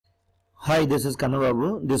Hi, this is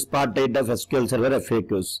Kannababu. This is part 8 of SQL Server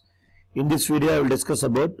FAQs. In this video, I will discuss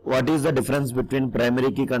about what is the difference between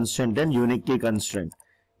primary key constraint and unique key constraint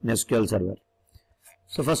in SQL Server.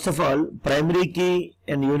 So first of all, primary key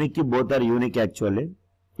and unique key both are unique actually.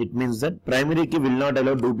 It means that primary key will not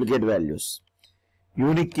allow duplicate values.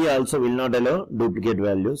 Unique key also will not allow duplicate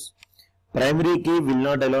values. Primary key will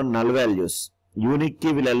not allow null values. Unique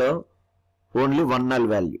key will allow only one null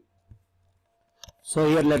value. So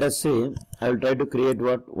here let us see, I will try to create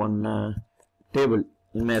one table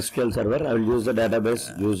in my SQL server. I will use the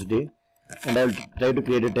database used and I will try to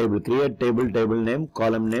create a table. Create table, table name,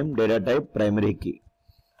 column name, data type, primary key,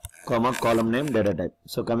 comma, column name, data type.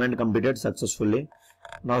 So command completed successfully.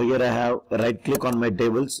 Now here I have right click on my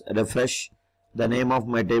tables, refresh. The name of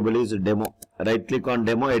my table is demo. Right click on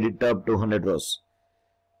demo, edit tab 200 rows.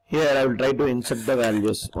 Here I will try to insert the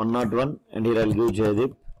values 101 and here I will give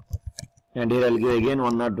Jaydeep. And here I will give again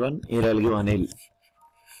 101, here I will give Anil.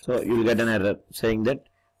 So you will get an error saying that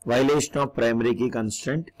violation of primary key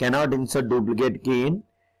constraint, cannot insert duplicate key in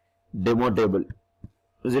demo table.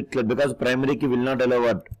 Is it clear? Because primary key will not allow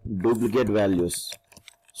what? Duplicate values.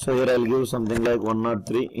 So here I will give something like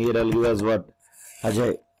 103, here I will give as what?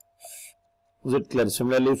 Ajay. Is it clear?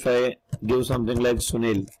 Similarly, if I give something like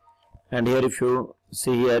Sunil, and here if you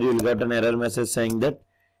see here, you will get an error message saying that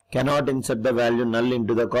cannot insert the value null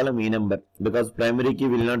into the column e number because primary key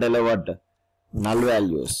will not allow what? Null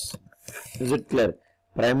values. Is it clear?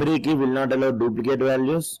 Primary key will not allow duplicate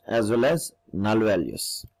values as well as null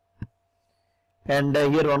values. And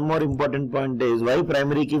here one more important point is why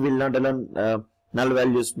primary key will not allow null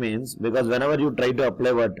values means because whenever you try to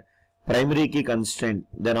apply what? Primary key constraint,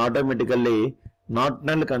 then automatically not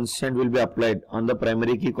null constraint will be applied on the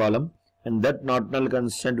primary key column and that not null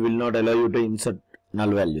constraint will not allow you to insert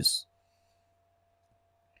null values.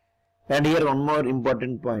 And here one more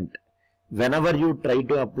important point. Whenever you try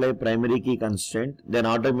to apply primary key constraint, then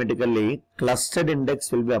automatically clustered index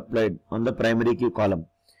will be applied on the primary key column.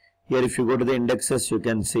 Here if you go to the indexes, you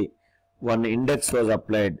can see one index was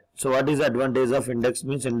applied. So what is the advantage of index?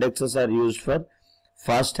 Means indexes are used for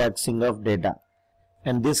fast accessing of data.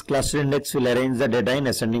 And this cluster index will arrange the data in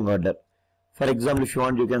ascending order. For example, if you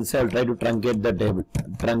want, you can say I will try to truncate the table.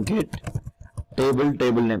 Truncate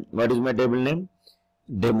table name. What is my table name?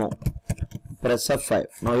 Demo. Press F5.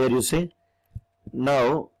 Now here you see.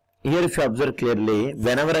 Now here if you observe clearly,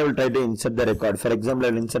 whenever I will try to insert the record, for example, I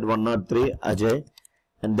will insert 103 Ajay,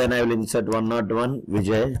 and then I will insert 101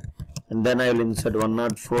 Vijay, and then I will insert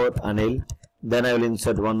 104 Anil, then I will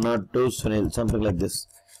insert 102 Sunil, something like this.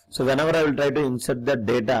 So whenever I will try to insert the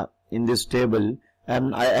data in this table,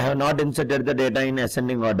 and I have not inserted the data in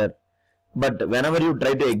ascending order. But whenever you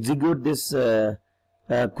try to execute this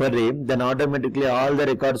query, then automatically all the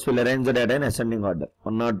records will arrange the data in ascending order.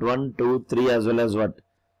 101, 2, 3 as well as what?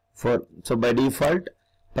 4. So by default,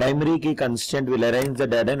 primary key constraint will arrange the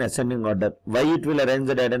data in ascending order. Why it will arrange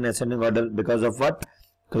the data in ascending order? Because of what?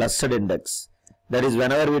 Clustered index. That is,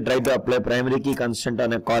 whenever we try to apply primary key constraint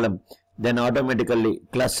on a column, then automatically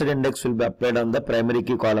clustered index will be applied on the primary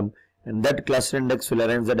key column and that cluster index will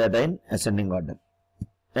arrange the data in ascending order.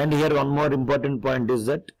 And here one more important point is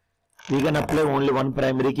that we can apply only one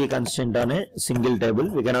primary key constraint on a single table.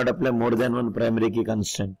 We cannot apply more than one primary key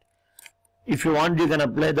constraint. If you want, you can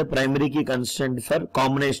apply the primary key constraint for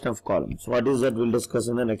combination of columns. What is that? We'll discuss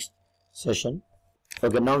in the next session.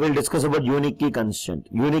 Okay, now we'll discuss about unique key constraint.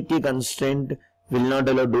 Unique key constraint will not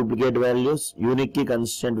allow duplicate values. Unique key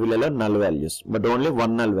constraint will allow null values, but only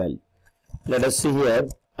one null value. Let us see here.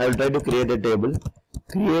 I will try to create a table.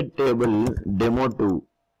 Create table demo2.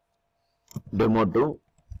 Demo2,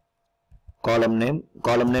 column name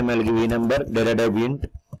I will give e number, data type int,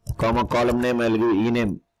 comma, column name I will give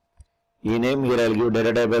ename, here I will give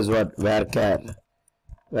data type as what? Varchar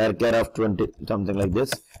of 20, something like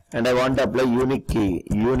this, and I want to apply unique key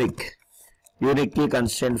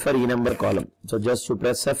constraint for e number column. So just to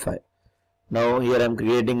press F5. Now here I am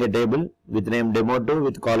creating a table with name demo2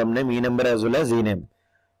 with column name e number as well as ename.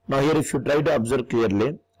 Now here if you try to observe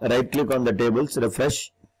clearly, right click on the tables,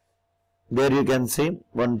 refresh. There you can see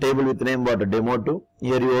one table with name what? Demo2.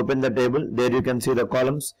 Here you open the table. There you can see the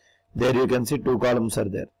columns. There you can see two columns are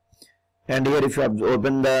there. And here if you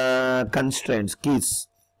open the constraints, keys,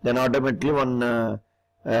 then automatically one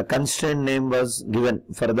constraint name was given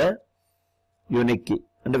for the unique key.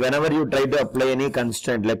 And whenever you try to apply any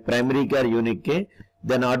constraint like primary key or unique key,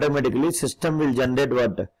 then automatically system will generate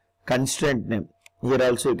what? Constraint name. Here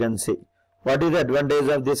also you can see. What is the advantage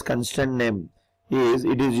of this constraint name? Is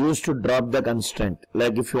it is used to drop the constraint.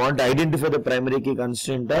 Like if you want to identify the primary key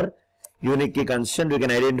constraint or unique key constraint, we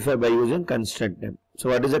can identify by using constraint name. So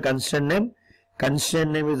what is the constraint name? Constraint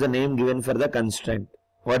name is the name given for the constraint.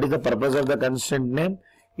 What is the purpose of the constraint name?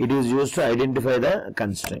 It is used to identify the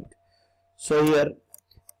constraint. So here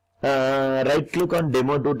right click on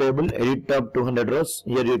demo 2 table, edit tab 200 rows.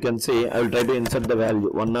 Here you can see I will try to insert the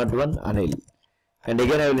value 101 Anil. And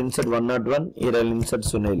again I will insert 101. Here I will insert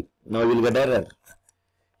Sunil. Now we will get error.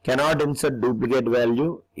 Cannot insert duplicate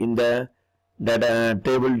value in the data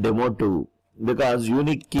table demo 2 because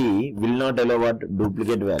unique key will not allow what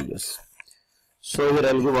duplicate values. So here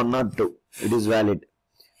I will give 102. It is valid.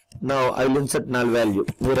 Now I will insert null value.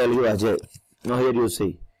 Here I will give Ajay. Now here you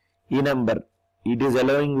see E number. It is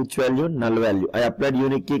allowing which value? Null value. I applied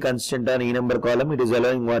unique key constraint on E number column. It is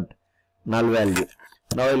allowing what? Null value.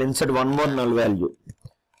 Now I will insert one more null value.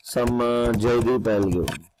 Some Jaydeep I will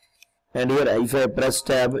give. And here if I press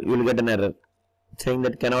tab, you will get an error saying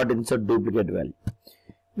that cannot insert duplicate value.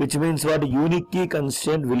 Which means what? Unique key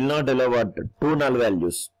constraint will not allow what? 2 null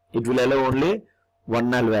values. It will allow only 1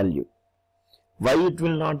 null value. Why it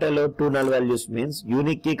will not allow 2 null values means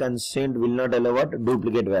unique key constraint will not allow what?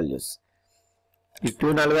 Duplicate values. If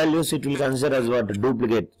 2 null values, it will consider as what?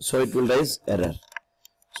 Duplicate. So it will raise error.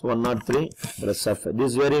 So 103, press F.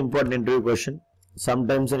 This is very important interview question.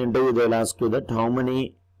 Sometimes in interview they will ask you that how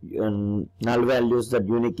many null values that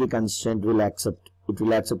unique key constraint will accept. It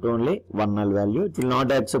will accept only 1 null value. It will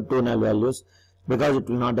not accept 2 null values because it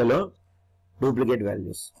will not allow duplicate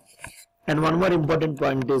values. And one more important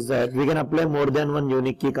point is that we can apply more than one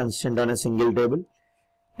unique key constraint on a single table.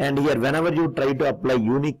 And here whenever you try to apply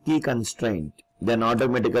unique key constraint, then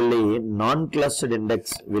automatically non-clustered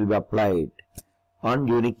index will be applied on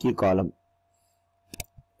unique key column.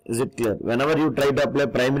 Is it clear? Whenever you try to apply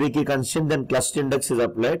primary key constraint, then clustered index is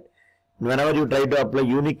applied. Whenever you try to apply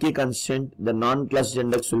unique key constraint, the non-clustered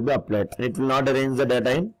index will be applied. And it will not arrange the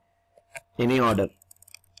data in any order.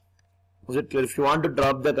 Is it clear? If you want to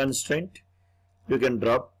drop the constraint, you can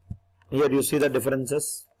drop. Here you see the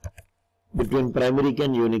differences between primary key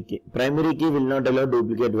and unique key. Primary key will not allow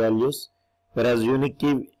duplicate values, whereas unique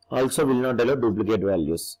key also will not allow duplicate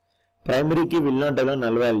values. Primary key will not allow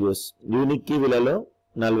null values. Unique key will allow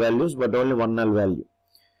null values, but only 1 null value.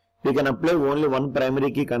 We can apply only 1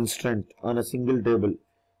 primary key constraint on a single table.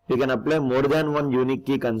 We can apply more than 1 unique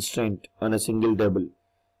key constraint on a single table.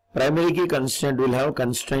 Primary key constraint will have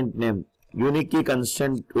constraint name. Unique key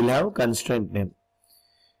constraint will have constraint name.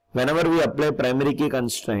 Whenever we apply primary key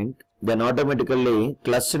constraint, then automatically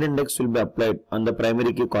clustered index will be applied on the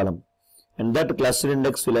primary key column. And that clustered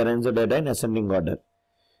index will arrange the data in ascending order.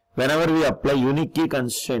 Whenever we apply unique key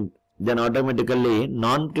constraint, then automatically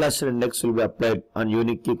non-clustered index will be applied on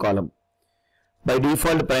unique key column. By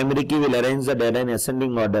default, primary key will arrange the data in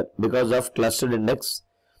ascending order because of clustered index.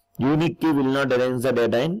 Unique key will not arrange the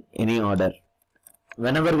data in any order.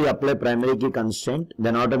 Whenever we apply primary key constraint,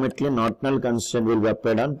 then automatically not null constraint will be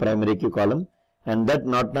applied on primary key column, and that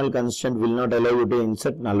not null constraint will not allow you to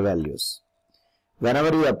insert null values.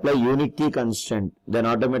 Whenever we apply unique key constraint, then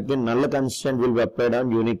automatically null constraint will be applied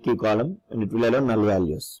on unique key column and it will allow null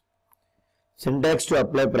values. Syntax to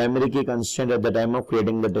apply primary key constraint at the time of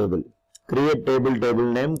creating the table. Create table, table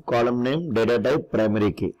name, column name, data type,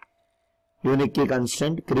 primary key. Unique key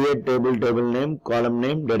constraint, create table, table name, column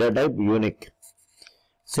name, data type, unique.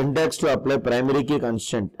 Syntax to apply primary key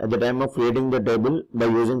constraint at the time of creating the table by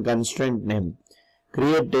using constraint name.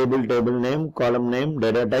 Create table, table name, column name,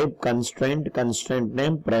 data type, constraint, constraint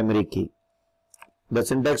name, primary key. The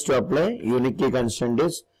syntax to apply unique key constraint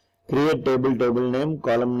is create table, table name,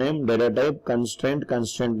 column name, data type, constraint,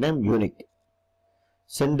 constraint name, unique.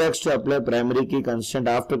 Syntax to apply primary key constraint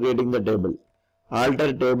after creating the table.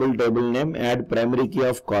 Alter table, table name, add primary key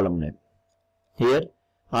of column name. Here,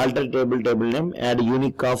 alter table, table name, add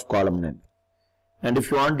unique of column name. And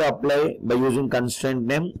if you want to apply by using constraint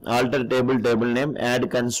name, alter table, table name, add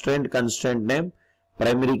constraint, constraint name,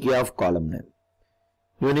 primary key of column name.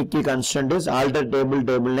 Unique key constraint is alter table,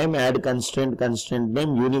 table name, add constraint, constraint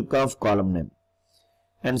name, unique of column name.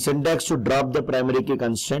 And syntax to drop the primary key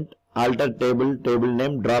constraint, alter table, table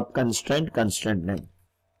name, drop constraint, constraint name.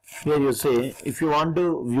 Here you see, if you want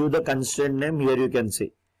to view the constraint name, here you can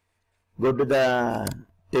see. Go to the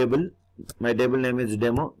table, my table name is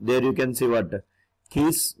demo, there you can see what?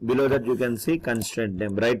 Keys, below that you can see constraint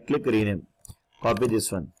name, right click rename, copy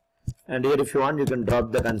this one. And here if you want you can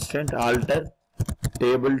drop the constraint, alter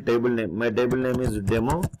table, table name, my table name is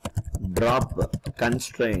demo, drop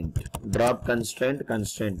constraint,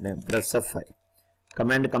 constraint name, press F5.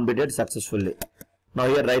 Command completed successfully. Now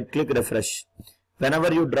here right click refresh.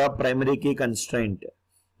 Whenever you drop primary key constraint,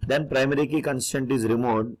 then primary key constraint is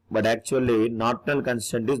removed, but actually not null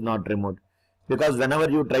constraint is not removed. because whenever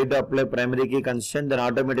you try to apply primary key constraint, then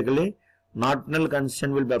automatically not null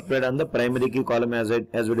constraint will be applied on the primary key column as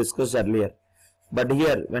we discussed earlier. But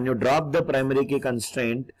here, when you drop the primary key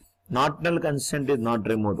constraint, not null constraint is not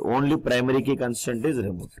removed, only primary key constraint is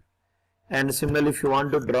removed. And similarly, if you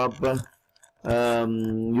want to drop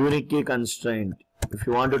unique key constraint,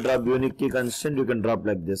 you can drop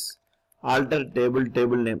like this. Alter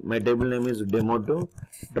table name. My table name is demo2,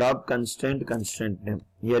 drop constraint name.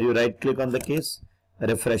 Here you right click on the keys,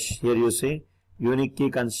 refresh. Here you see unique key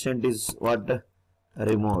constraint is what?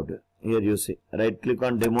 Removed. Here you see, right click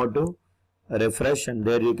on demo2, refresh, and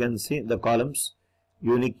there you can see the columns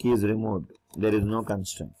unique key is removed. There is no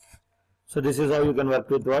constraint. So this is how you can work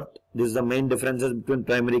with what? This is the main differences between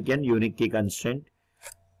primary key and unique key constraint.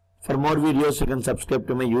 For more videos, you can subscribe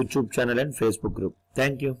to my YouTube channel and Facebook group.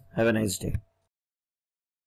 Thank you. Have a nice day.